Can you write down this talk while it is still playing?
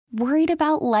Worried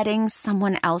about letting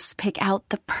someone else pick out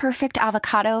the perfect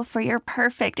avocado for your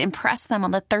perfect impress them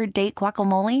on the third date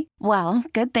guacamole? Well,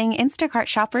 good thing Instacart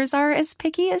shoppers are as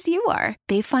picky as you are.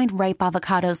 They find ripe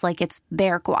avocados like it's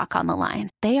their guac on the line.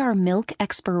 They are milk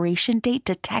expiration date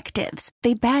detectives.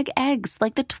 They bag eggs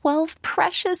like the 12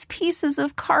 precious pieces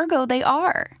of cargo they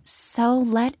are. So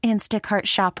let Instacart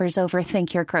shoppers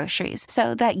overthink your groceries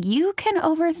so that you can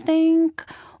overthink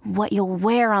what you'll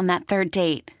wear on that third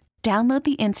date. Download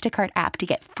the Instacart app to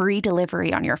get free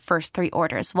delivery on your first 3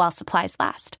 orders while supplies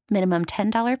last. Minimum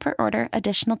 $10 per order.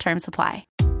 Additional terms apply.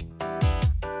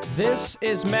 This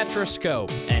is Metroscope,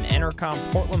 an Entercom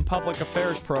Portland Public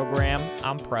Affairs program.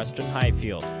 I'm Preston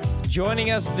Highfield.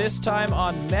 Joining us this time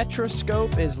on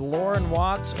Metroscope is Lauren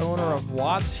Watts, owner of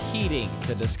Watts Heating,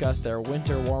 to discuss their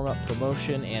winter warm-up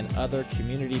promotion and other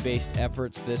community-based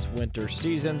efforts this winter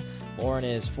season. Lauren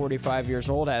is 45 years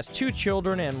old, has 2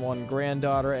 children and 1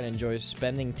 granddaughter, and enjoys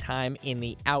spending time in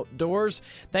the outdoors.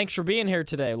 Thanks for being here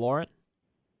today, Lauren.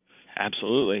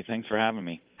 Absolutely. Thanks for having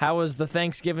me. How was the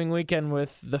Thanksgiving weekend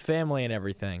with the family and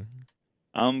everything?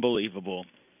 Unbelievable.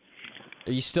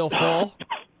 Are you still full?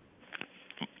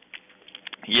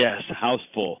 Yes, house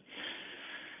full.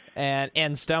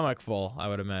 And stomach full, I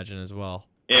would imagine, as well.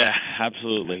 Yeah,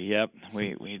 absolutely. Yep.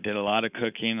 We did a lot of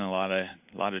cooking, a lot of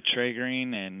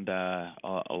Traegering, and a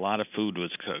lot of food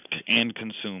was cooked and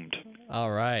consumed.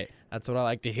 All right. That's what I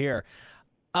like to hear.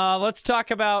 Let's talk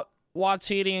about Watts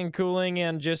Heating and Cooling,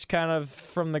 and just kind of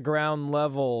from the ground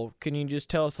level. Can you just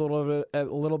tell us a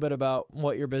little bit about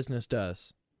what your business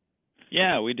does?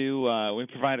 Yeah, we do. We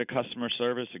provide a customer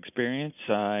service experience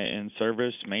in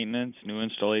service, maintenance, new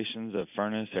installations of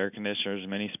furnace, air conditioners,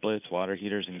 mini splits, water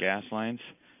heaters, and gas lines.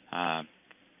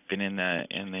 Been in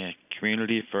the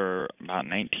community for about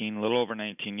a little over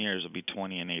 19 years. It'll be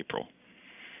 20 in April.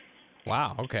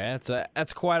 Wow. Okay,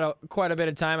 that's quite a bit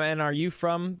of time. And are you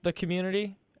from the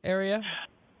community area?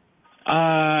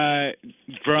 I'm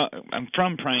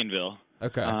from Prineville.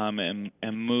 Okay. And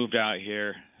moved out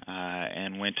here.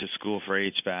 And went to school for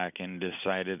HVAC and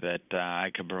decided that I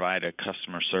could provide a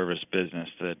customer service business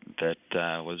that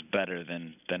was better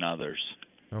than others.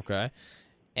 Okay.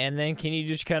 And then can you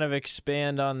just kind of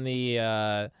expand on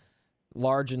the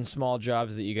large and small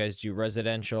jobs that you guys do,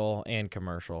 residential and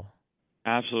commercial?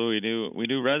 Absolutely. We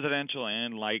do residential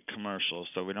and light commercial,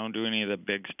 so we don't do any of the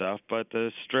big stuff, but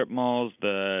the strip malls,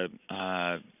 the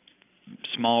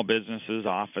small businesses,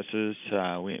 offices,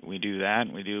 we do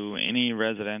that. We do any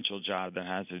residential job that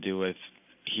has to do with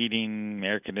heating,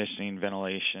 air conditioning,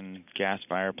 ventilation, gas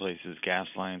fireplaces, gas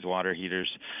lines, water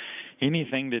heaters,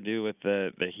 anything to do with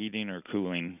the heating or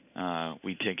cooling.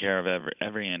 We take care of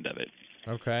every end of it.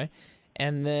 Okay.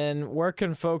 And then where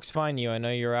can folks find you? I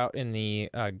know you're out in the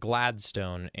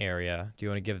Gladstone area. Do you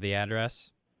want to give the address?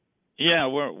 Yeah,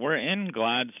 we're in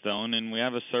Gladstone, and we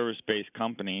have a service-based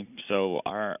company, so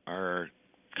our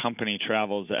company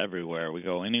travels everywhere. We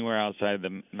go anywhere outside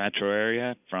the metro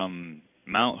area, from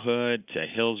Mount Hood to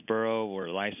Hillsboro. We're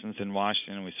licensed in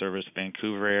Washington. We service the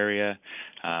Vancouver area,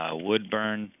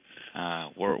 Woodburn.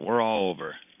 We're all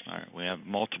over. We have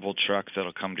multiple trucks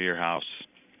that'll come to your house.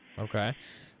 Okay.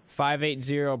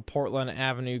 580 Portland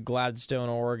Avenue, Gladstone,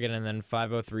 Oregon, and then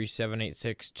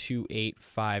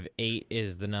 503-786-2858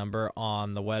 is the number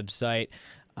on the website.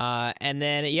 And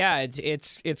then, yeah,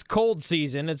 it's cold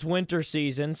season. It's winter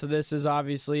season, so this is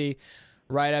obviously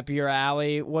right up your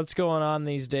alley. What's going on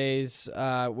these days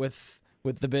with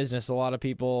the business? A lot of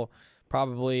people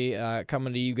probably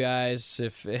coming to you guys to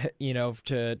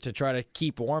try to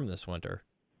keep warm this winter.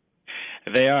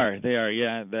 They are.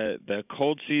 Yeah, the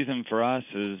cold season for us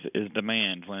is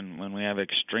demand when we have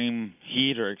extreme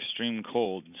heat or extreme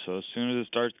cold. So as soon as it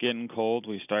starts getting cold,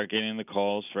 we start getting the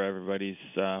calls for everybody's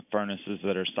furnaces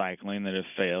that are cycling that have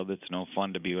failed. It's no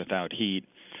fun to be without heat.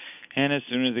 And as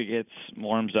soon as it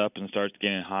warms up and starts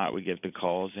getting hot, we get the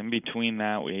calls. In between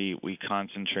that, we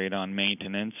concentrate on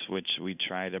maintenance, which we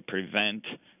try to prevent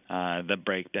the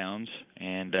breakdowns.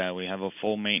 And we have a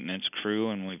full maintenance crew,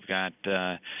 and we've got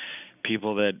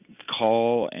people that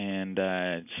call and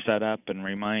set up and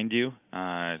remind you,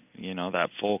 that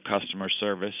full customer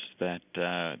service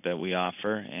that we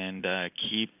offer, and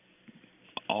keep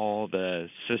all the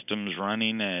systems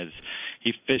running as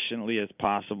efficiently as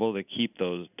possible to keep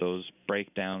those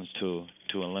breakdowns to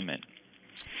a limit.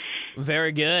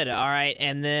 Very good. All right.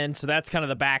 And then, so that's kind of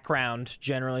the background,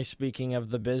 generally speaking, of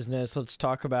the business. Let's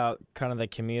talk about kind of the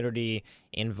community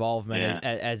involvement,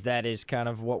 as that is kind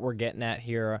of what we're getting at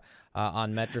here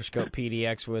on Metroscope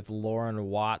PDX with Lauren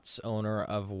Watts, owner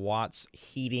of Watts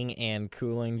Heating and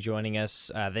Cooling, joining us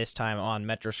this time on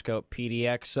Metroscope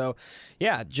PDX. So,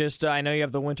 yeah, just I know you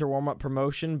have the winter warm-up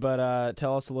promotion, but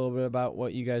tell us a little bit about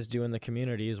what you guys do in the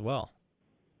community as well.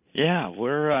 Yeah,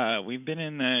 we've been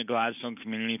in the Gladstone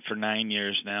community for 9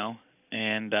 years now,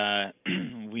 and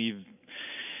we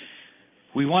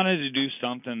wanted to do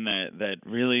something that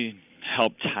really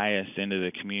helped tie us into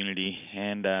the community,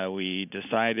 and we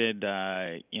decided,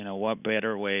 what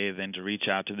better way than to reach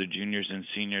out to the juniors and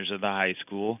seniors of the high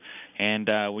school, and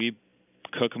we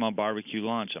cook them a barbecue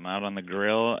lunch. I'm out on the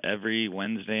grill every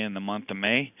Wednesday in the month of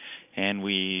May, and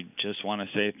we just want to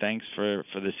say thanks for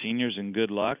the seniors and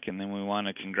good luck, and then we want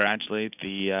to congratulate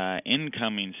the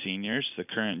incoming seniors, the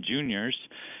current juniors,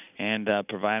 and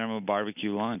provide them a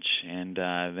barbecue lunch. And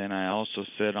then I also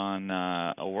sit on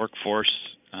a workforce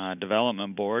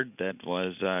development board that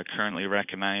was currently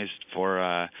recognized for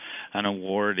an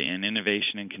award in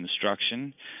innovation in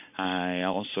construction. I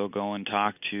also go and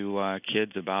talk to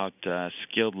kids about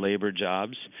skilled labor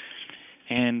jobs,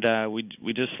 and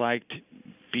we just liked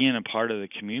being a part of the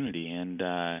community,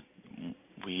 and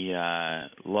we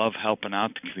love helping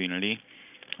out the community.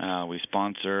 We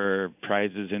sponsor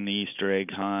prizes in the Easter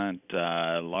egg hunt,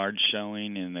 large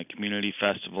showing in the community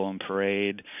festival and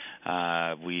parade.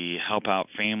 We help out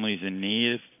families in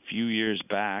need. A few years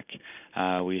back,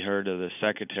 we heard of the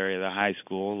secretary of the high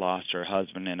school lost her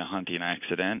husband in a hunting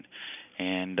accident,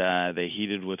 and they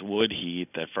heated with wood heat.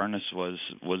 The furnace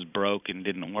was broke and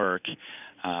didn't work.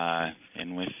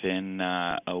 And within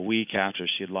a week after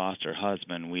she had lost her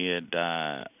husband, we had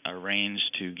arranged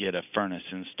to get a furnace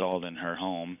installed in her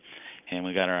home. And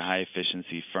we got our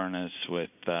high-efficiency furnace with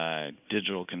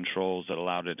digital controls that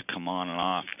allowed it to come on and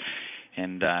off.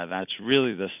 And that's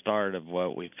really the start of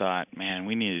what we thought, man,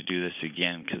 we need to do this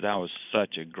again, because that was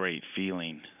such a great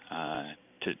feeling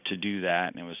to do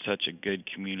that, and it was such a good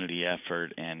community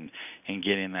effort and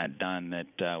getting that done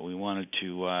that we wanted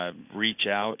to reach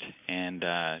out and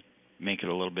make it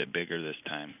a little bit bigger this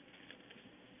time.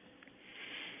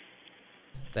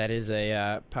 That is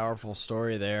a powerful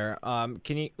story there.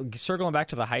 Can you, circling back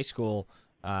to the high school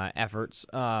efforts,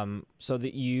 so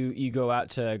that you go out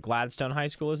to Gladstone High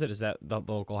School, is it? Is that the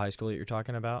local high school that you're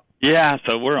talking about? Yeah,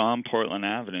 so we're on Portland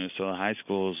Avenue, so the high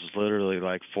school is literally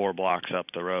like 4 blocks up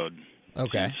the road.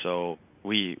 Okay. And so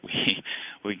we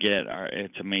get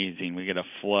it's amazing. We get a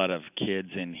flood of kids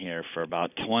in here for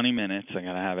about 20 minutes. I'm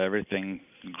going to have everything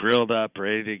grilled up,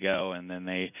 ready to go, and then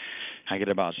I get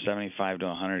about 75 to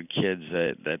 100 kids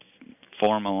that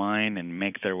form a line and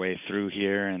make their way through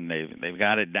here, and they've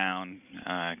got it down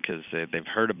because they've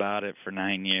heard about it for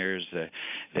 9 years.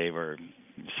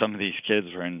 Some of these kids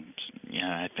were in,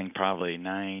 I think probably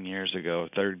 9 years ago,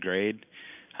 3rd grade.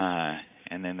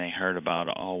 And then they heard about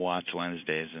All Watts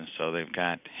Wednesdays, and so they've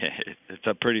got it's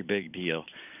a pretty big deal.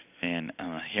 And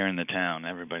here in the town,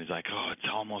 everybody's like, "Oh,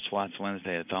 it's almost Watts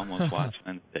Wednesday. It's almost Watts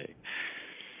Wednesday."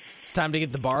 It's time to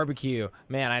get the barbecue,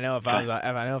 man. I know if I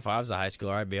was a high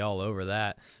schooler, I'd be all over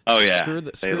that. Oh yeah,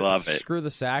 they love it. Screw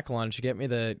the sack lunch. Get me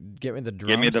the drumsticks.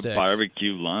 Give me the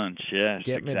barbecue lunch. Yes,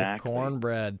 Get me the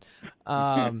cornbread.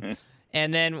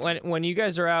 And then when you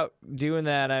guys are out doing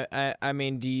that, I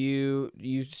mean, do you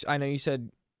I know you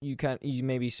said you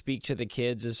maybe speak to the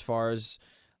kids as far as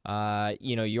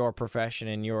your profession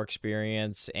and your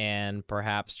experience, and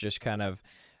perhaps just kind of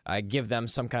give them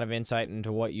some kind of insight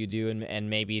into what you do, and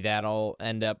maybe that'll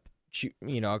end up,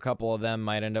 a couple of them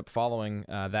might end up following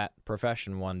that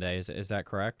profession one day. Is that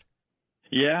correct?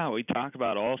 Yeah, we talk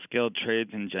about all skilled trades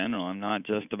in general. I'm not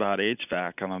just about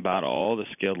HVAC. I'm about all the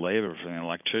skilled labor, from the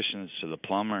electricians to the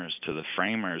plumbers to the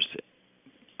framers,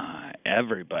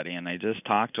 everybody. And I just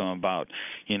talk to them about,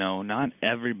 not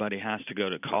everybody has to go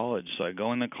to college. So I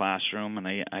go in the classroom and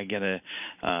I get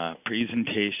a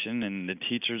presentation, and the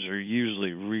teachers are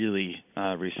usually really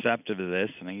receptive to this,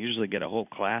 and I usually get a whole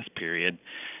class period.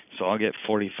 So I'll get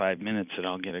 45 minutes that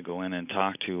I'll get to go in and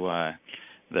talk to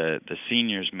the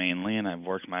seniors mainly, and I've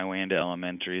worked my way into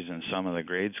elementaries and some of the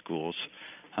grade schools,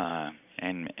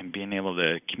 and being able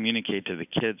to communicate to the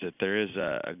kids that there is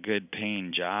a good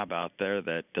paying job out there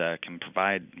that can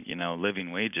provide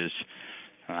living wages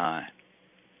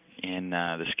in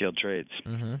the skilled trades.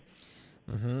 Mm-hmm.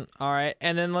 Mm-hmm. All right,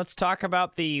 and then let's talk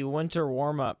about the winter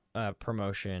warm-up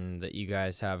promotion that you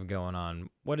guys have going on.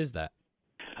 What is that?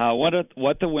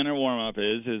 What the winter warm-up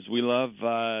is we love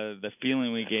the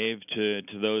feeling we gave to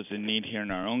those in need here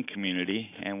in our own community,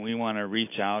 and we want to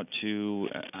reach out to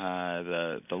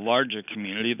the larger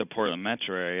community, the Portland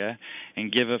metro area,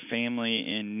 and give a family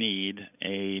in need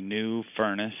a new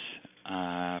furnace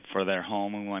for their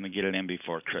home. We want to get it in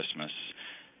before Christmas.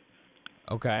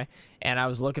 Okay. And I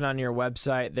was looking on your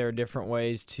website. There are different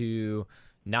ways to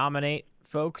nominate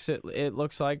folks, it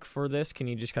looks like, for this. Can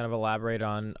you just kind of elaborate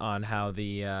on how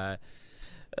the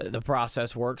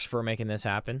process works for making this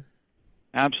happen?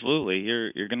 Absolutely.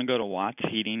 You're going to go to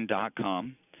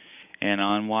wattsheating.com, and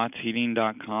on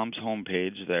wattsheating.com's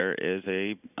homepage there is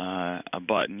a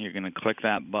button. You're going to click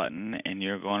that button, and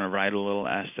you're going to write a little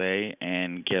essay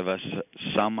and give us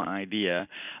some idea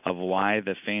of why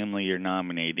the family you're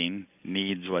nominating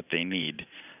needs what they need.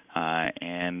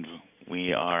 And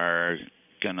we are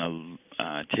going to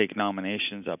take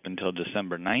nominations up until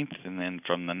December 9th, and then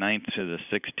from the 9th to the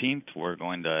 16th, we're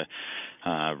going to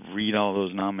read all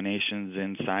those nominations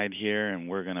inside here, and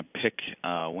we're going to pick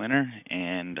a winner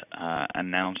and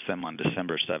announce them on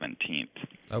December 17th.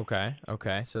 Okay.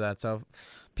 So that's how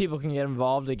people can get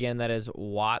involved. Again, that is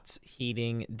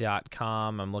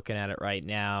wattsheating.com. I'm looking at it right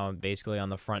now. Basically, on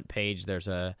the front page, there's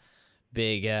a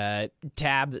big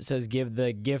tab that says "Give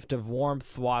the Gift of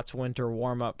Warmth, Watts Winter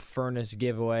Warm-Up Furnace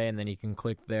Giveaway," and then you can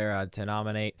click there to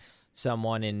nominate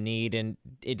someone in need. And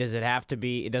it doesn't have to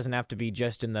be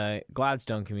just in the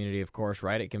Gladstone community, of course,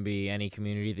 right? It can be any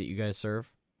community that you guys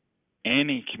serve.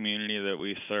 Any community that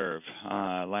we serve,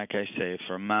 like I say,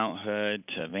 from Mount Hood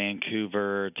to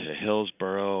Vancouver to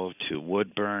Hillsborough to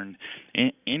Woodburn,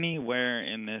 anywhere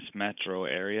in this metro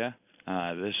area,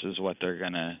 this is what they're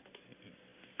going to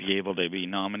be able to be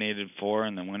nominated for,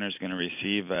 and the winner's going to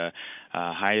receive a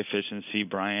high-efficiency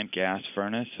Bryant gas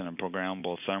furnace and a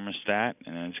programmable thermostat,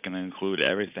 and it's going to include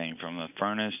everything from the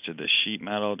furnace to the sheet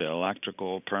metal, to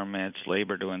electrical permits,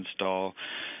 labor to install.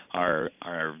 Our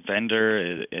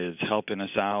vendor is helping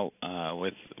us out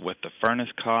with the furnace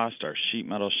cost. Our sheet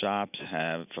metal shops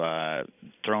have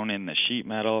thrown in the sheet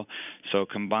metal. So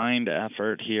combined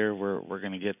effort here, we're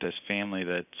going to get this family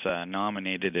that's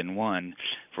nominated and won.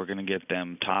 We're going to get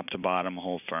them top to bottom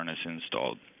whole furnace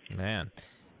installed. Man,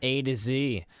 A to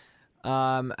Z.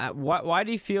 Why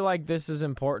do you feel like this is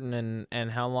important,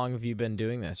 and how long have you been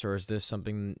doing this, or is this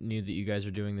something new that you guys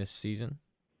are doing this season?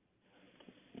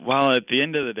 Well, at the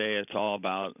end of the day, it's all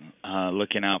about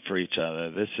looking out for each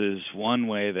other. This is one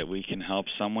way that we can help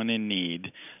someone in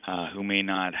need who may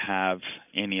not have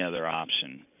any other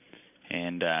option.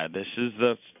 And this is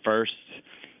the first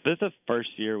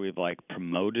year we've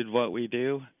promoted what we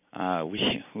do.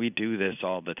 We do this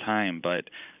all the time, but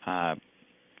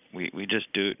we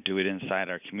just do it inside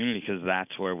our community because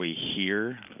that's where we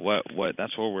hear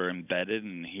that's where we're embedded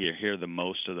and hear the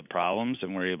most of the problems,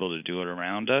 and we're able to do it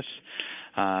around us.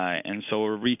 And so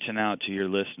we're reaching out to your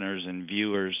listeners and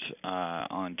viewers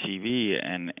on TV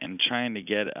and trying to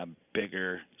get a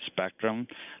bigger spectrum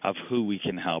of who we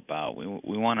can help out.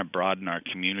 We want to broaden our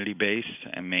community base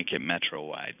and make it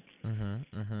metro-wide.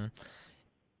 Mm-hmm.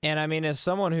 And I mean, as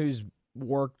someone who's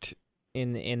worked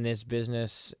in this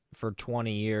business for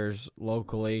 20 years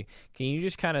locally, can you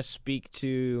just kind of speak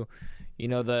to,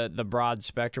 the broad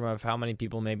spectrum of how many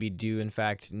people maybe do in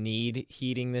fact need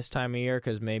heating this time of year?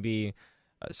 Because maybe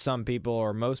some people,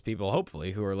 or most people,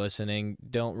 hopefully, who are listening,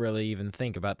 don't really even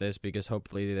think about this because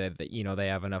hopefully they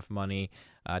have enough money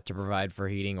to provide for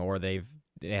heating, or they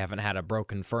haven't had a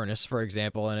broken furnace, for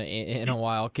example, in a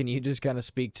while. Can you just kind of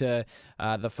speak to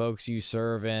the folks you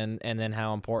serve and then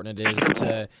how important it is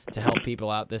to help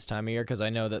people out this time of year? Because I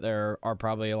know that there are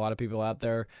probably a lot of people out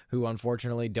there who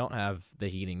unfortunately don't have the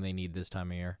heating they need this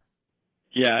time of year.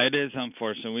 Yeah, it is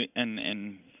unfortunate.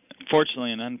 And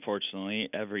fortunately and unfortunately,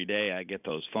 every day I get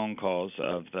those phone calls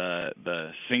of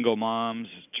the single moms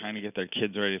trying to get their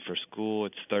kids ready for school.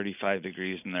 It's 35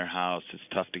 degrees in their house. It's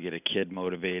tough to get a kid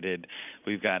motivated.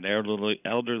 We've got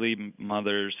elderly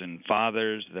mothers and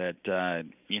fathers that,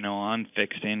 on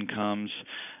fixed incomes.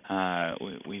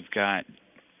 We've got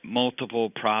multiple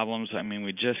problems. I mean,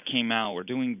 we just came out. We're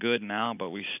doing good now, but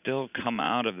we still come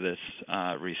out of this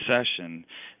recession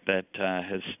that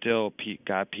has still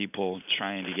got people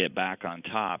trying to get back on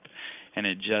top. And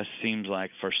it just seems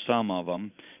like for some of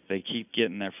them, they keep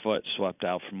getting their foot swept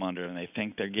out from under, and they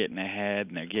think they're getting ahead,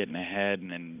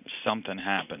 and then something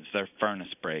happens. Their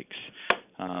furnace breaks.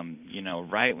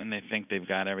 Right when they think they've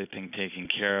got everything taken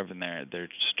care of, and they're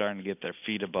starting to get their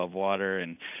feet above water.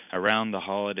 And around the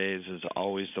holidays is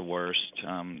always the worst.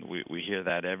 We hear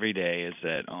that every day, is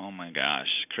that, oh my gosh,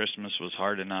 Christmas was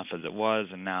hard enough as it was,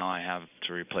 and now I have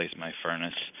to replace my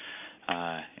furnace.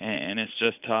 And it's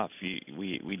just tough.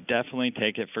 We definitely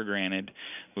take it for granted.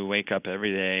 We wake up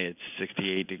every day, it's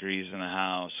 68 degrees in the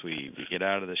house. We get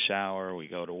out of the shower, we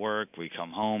go to work, we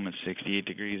come home, it's 68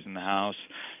 degrees in the house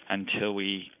until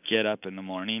we get up in the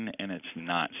morning and it's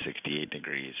not 68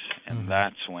 degrees. And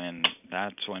that's when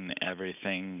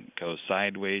everything goes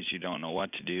sideways. You don't know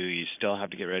what to do. You still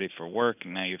have to get ready for work,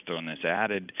 and now you've thrown this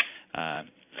added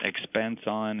expense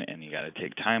on, and you got to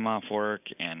take time off work,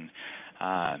 and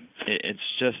it's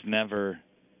just never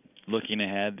looking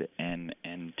ahead and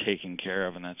taking care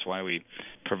of, and that's why we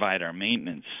provide our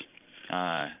maintenance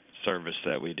service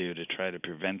that we do to try to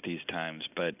prevent these times.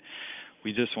 But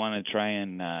we just want to try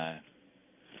and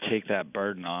take that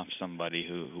burden off somebody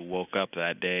who woke up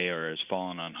that day or has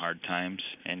fallen on hard times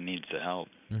and needs the help.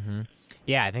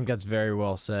 Yeah, I think that's very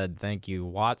well said. Thank you.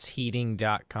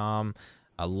 WattsHeating.com.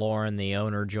 Lauren, the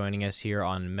owner, joining us here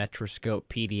on Metroscope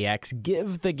PDX.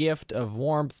 Give the gift of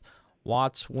warmth.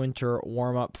 Watts Winter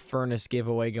Warm-Up Furnace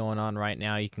giveaway going on right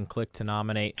now. You can click to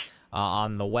nominate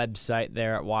on the website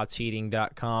there at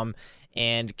wattsheating.com.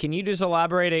 And can you just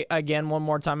elaborate again one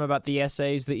more time about the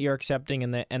essays that you're accepting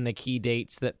and the key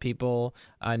dates that people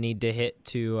need to hit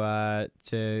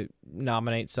to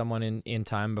nominate someone in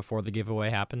time before the giveaway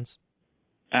happens?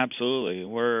 Absolutely.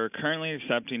 We're currently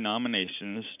accepting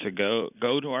nominations to go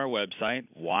to our website,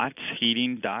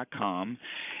 wattsheating.com,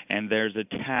 and there's a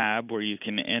tab where you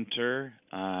can enter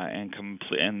and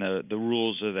complete, and the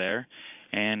rules are there.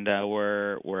 And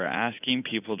we're asking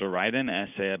people to write an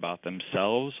essay about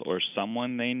themselves or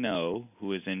someone they know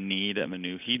who is in need of a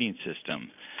new heating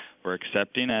system. We're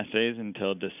accepting essays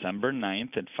until December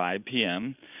 9th at 5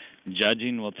 p.m.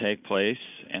 Judging will take place,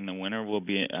 and the winner will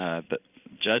be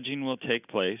Judging will take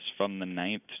place from the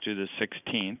 9th to the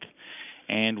 16th,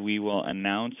 and we will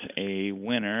announce a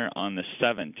winner on the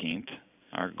 17th.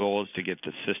 Our goal is to get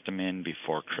the system in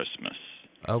before Christmas.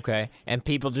 Okay, and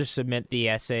people just submit the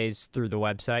essays through the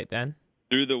website then?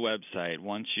 Through the website.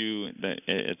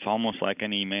 It's almost like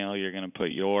an email. You're going to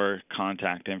put your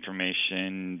contact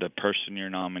information, the person you're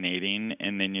nominating,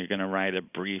 and then you're going to write a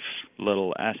brief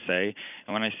little essay.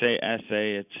 And when I say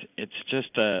essay, it's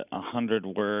just a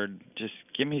 100-word. Just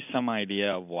give me some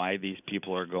idea of why these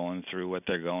people are going through what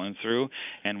they're going through,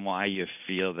 and why you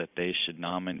feel that they should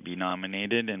be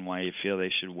nominated, and why you feel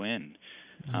they should win.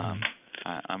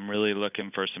 I'm really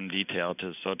looking for some detail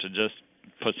to just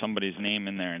put somebody's name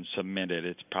in there and submit it.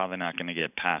 It's probably not going to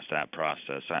get past that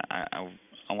process. I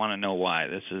want to know why.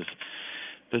 This is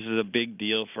a big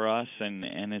deal for us,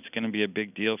 and it's going to be a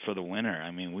big deal for the winner. I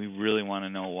mean, we really want to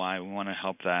know why. We want to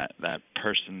help that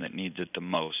person that needs it the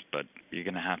most, but you're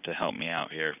going to have to help me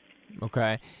out here.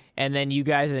 Okay. And then you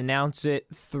guys announce it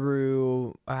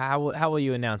through, how will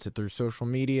you announce it? Through social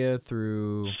media,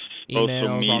 through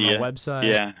emails, on the website?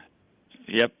 Yeah.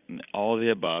 Yep, all of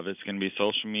the above. It's going to be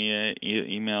social media,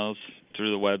 emails,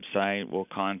 through the website. We'll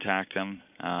contact them,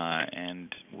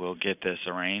 and we'll get this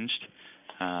arranged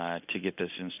to get this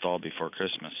installed before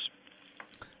Christmas.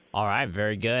 All right,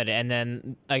 very good. And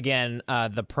then, again,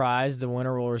 the prize, the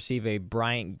winner will receive a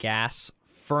Bryant Gas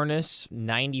Furnace,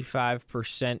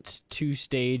 95%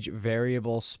 two-stage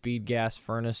variable speed gas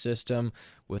furnace system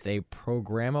with a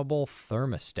programmable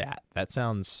thermostat. That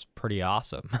sounds pretty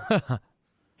awesome.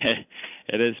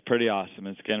 It is pretty awesome.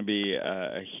 It's going to be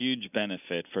a huge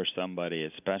benefit for somebody,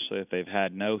 especially if they've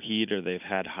had no heat or they've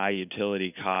had high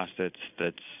utility costs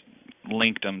that's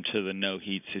linked them to the no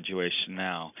heat situation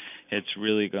now. It's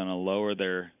really going to lower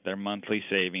their monthly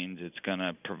savings. It's going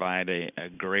to provide a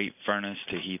great furnace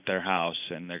to heat their house,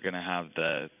 and they're going to have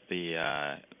the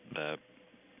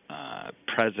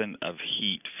present of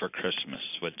heat for Christmas,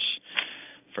 which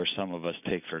for some of us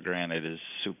take for granted is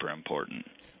super important.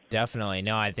 Definitely.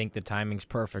 No, I think the timing's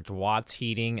perfect.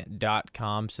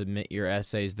 wattsheating.com. Submit your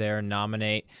essays there.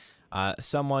 Nominate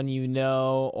someone you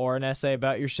know or an essay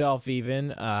about yourself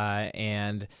even,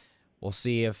 and we'll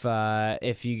see if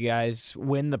you guys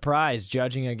win the prize.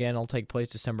 Judging, again, will take place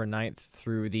December 9th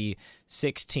through the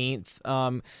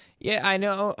 16th. Yeah, I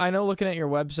know looking at your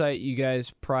website, you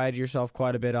guys pride yourself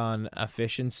quite a bit on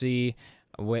efficiency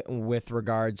with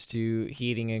regards to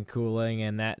heating and cooling,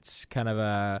 and that's kind of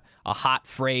a hot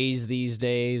phrase these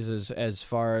days as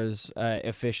far as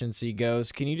efficiency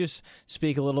goes. Can you just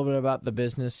speak a little bit about the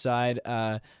business side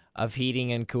of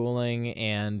heating and cooling,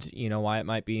 and why it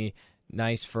might be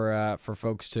nice for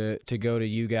folks to go to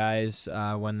you guys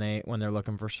when they're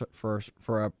looking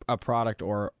for a product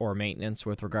or maintenance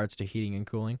with regards to heating and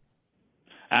cooling?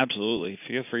 Absolutely.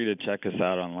 Feel free to check us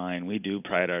out online. We do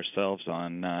pride ourselves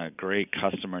on great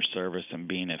customer service and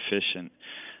being efficient.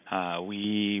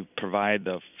 We provide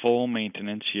the full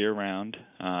maintenance year-round,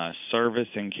 service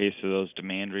in case of those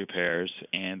demand repairs,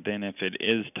 and then if it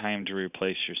is time to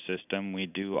replace your system, we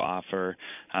do offer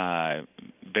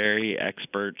very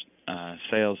expert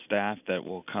sales staff that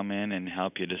will come in and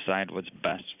help you decide what's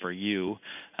best for you,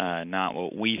 not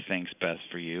what we think's best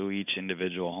for you. Each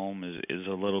individual home is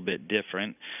a little bit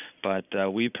different, but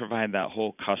we provide that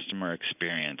whole customer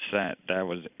experience. That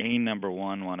was number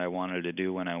one what I wanted to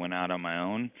do when I went out on my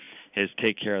own, is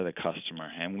take care of the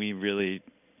customer, and we really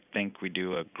think we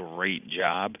do a great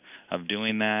job of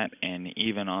doing that, and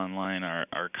even online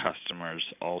our customers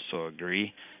also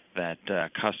agree that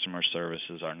customer service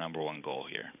is our number one goal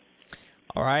here.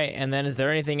 All right, and then is there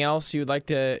anything else you'd like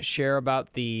to share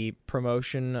about the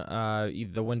promotion,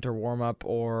 either the winter warm-up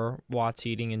or Watts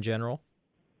Heating in general?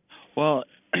 Well,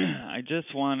 I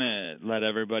just want to let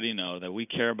everybody know that we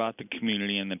care about the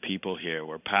community and the people here.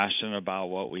 We're passionate about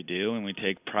what we do, and we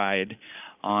take pride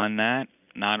on that,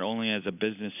 not only as a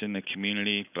business in the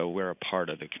community, but we're a part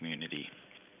of the community.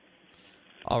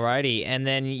 All righty, and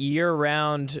then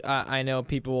year-round, I know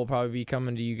people will probably be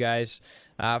coming to you guys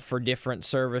for different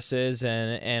services,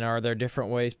 and are there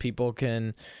different ways people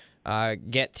can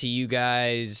get to you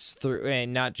guys through,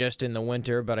 and not just in the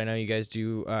winter, but I know you guys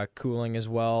do cooling as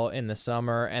well in the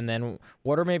summer, and then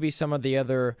what are maybe some of the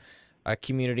other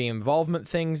community involvement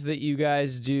things that you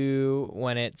guys do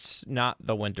when it's not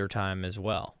the winter time as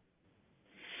well?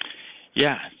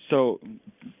 Yeah, so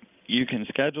you can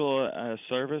schedule a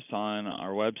service on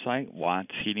our website,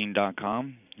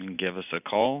 wattsheating.com. You can give us a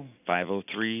call,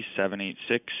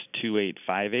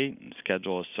 503-786-2858, and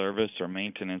schedule a service or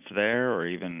maintenance there, or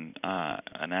even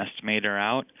an estimator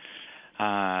out.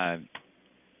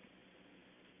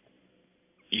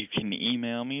 You can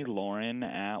email me,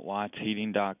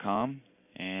 Lauren@wattsheating.com,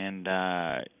 and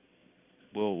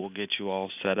we'll get you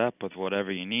all set up with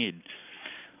whatever you need.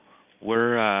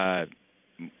 We're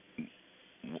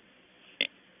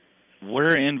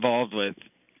involved with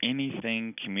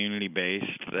anything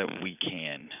community-based that we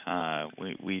can.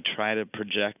 We try to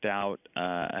project out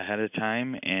ahead of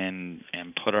time and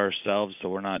put ourselves so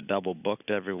we're not double booked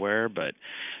everywhere, but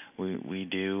we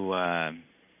do and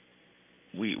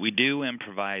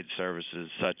provide services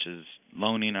such as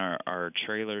loaning our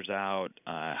trailers out,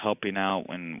 helping out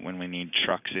when we need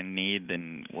trucks in need,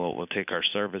 then we'll take our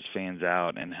service vans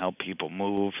out and help people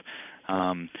move.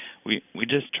 We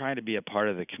just try to be a part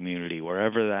of the community.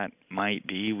 Wherever that might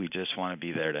be, we just want to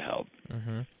be there to help.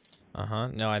 Mm-hmm.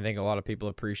 No, I think a lot of people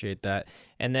appreciate that.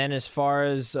 And then as far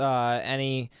as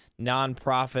any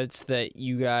nonprofits that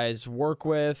you guys work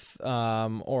with,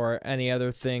 or any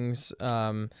other things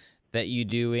that you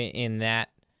do in that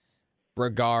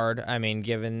regard, I mean,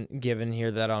 given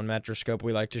here that on Metroscope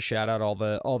we like to shout out all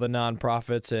the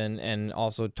nonprofits and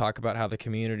also talk about how the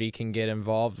community can get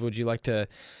involved. Would you like to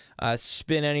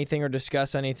spin anything or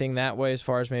discuss anything that way, as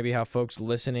far as maybe how folks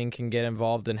listening can get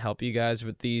involved and help you guys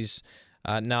with these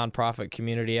nonprofit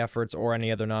community efforts, or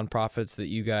any other nonprofits that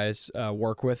you guys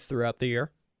work with throughout the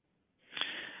year?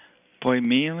 Boy,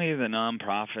 mainly the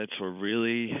nonprofits were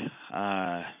really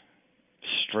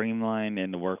streamlined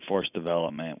into workforce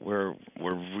development. We're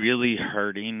really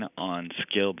hurting on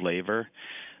skilled labor.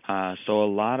 So a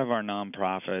lot of our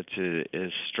nonprofits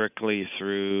is strictly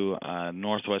through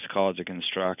Northwest College of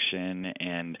Construction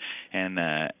and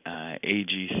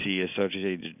AGC,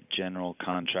 Associated General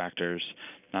Contractors,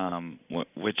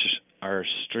 which are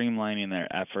streamlining their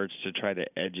efforts to try to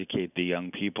educate the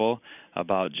young people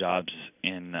about jobs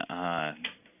in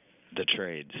the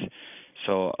trades.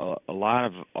 So a lot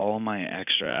of all my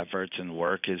extra efforts and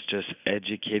work is just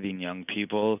educating young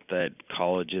people that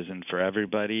college isn't for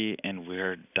everybody, and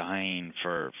we're dying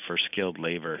for skilled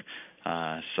labor.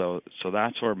 So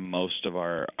that's where most of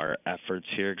our efforts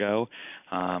here go.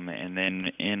 And then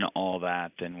in all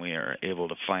that, then we are able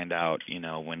to find out,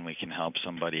 when we can help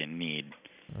somebody in need.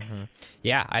 Mm-hmm.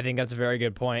 Yeah, I think that's a very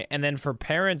good point. And then for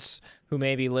parents who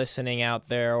may be listening out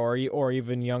there, or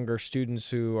even younger students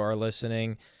who are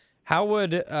listening, how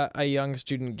would a young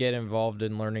student get involved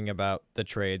in learning about the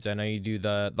trades? I know you do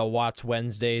the Watts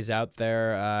Wednesdays out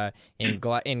there in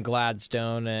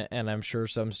Gladstone, and I'm sure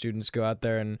some students go out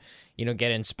there and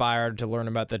get inspired to learn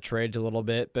about the trades a little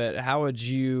bit. But how would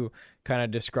you kind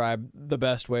of describe the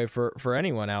best way for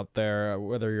anyone out there,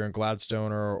 whether you're in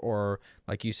Gladstone or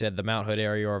like you said, the Mount Hood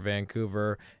area or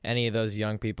Vancouver, any of those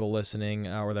young people listening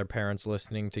or their parents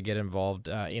listening, to get involved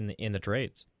in the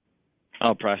trades?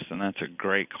 Oh, Preston, that's a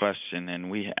great question, and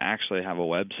we actually have a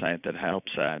website that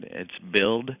helps that. It's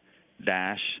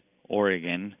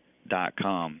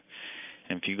build-oregon.com,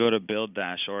 And if you go to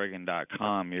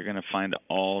build-oregon.com, you're going to find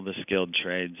all the skilled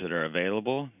trades that are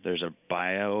available. There's a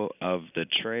bio of the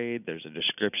trade. There's a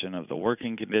description of the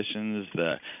working conditions,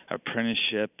 the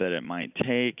apprenticeship that it might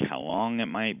take, how long it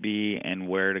might be, and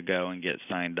where to go and get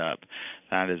signed up.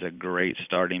 That is a great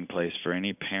starting place for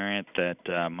any parent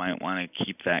that might want to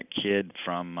keep that kid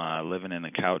from living in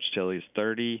the couch till he's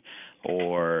 30,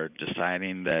 or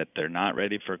deciding that they're not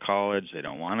ready for college, they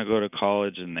don't want to go to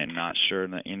college, and they're not sure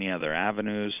that any other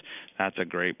avenues. That's a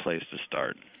great place to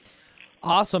start.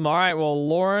 Awesome. All right. Well,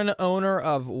 Lauren, owner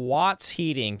of Watts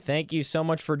Heating, thank you so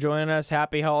much for joining us.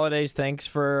 Happy holidays. Thanks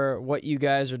for what you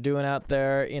guys are doing out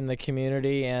there in the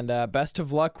community, and best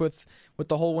of luck with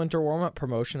the whole winter warm-up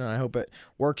promotion, and I hope it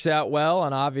works out well.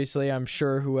 And obviously, I'm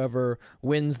sure whoever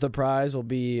wins the prize will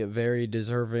be very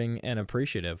deserving and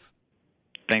appreciative.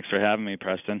 Thanks for having me,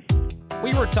 Preston.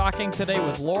 We were talking today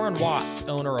with Lauren Watts,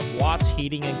 owner of Watts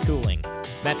Heating and Cooling.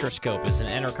 Metroscope is an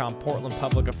Entercom Portland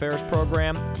Public Affairs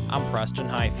program. I'm Preston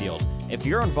Highfield. If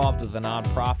you're involved with a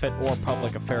nonprofit or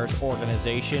public affairs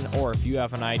organization, or if you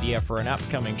have an idea for an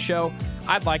upcoming show,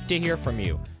 I'd like to hear from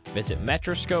you. Visit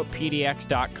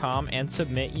metroscopepdx.com and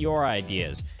submit your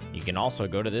ideas. You can also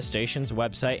go to this station's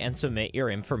website and submit your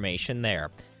information there.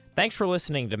 Thanks for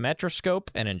listening to Metroscope,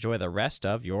 and enjoy the rest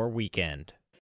of your weekend.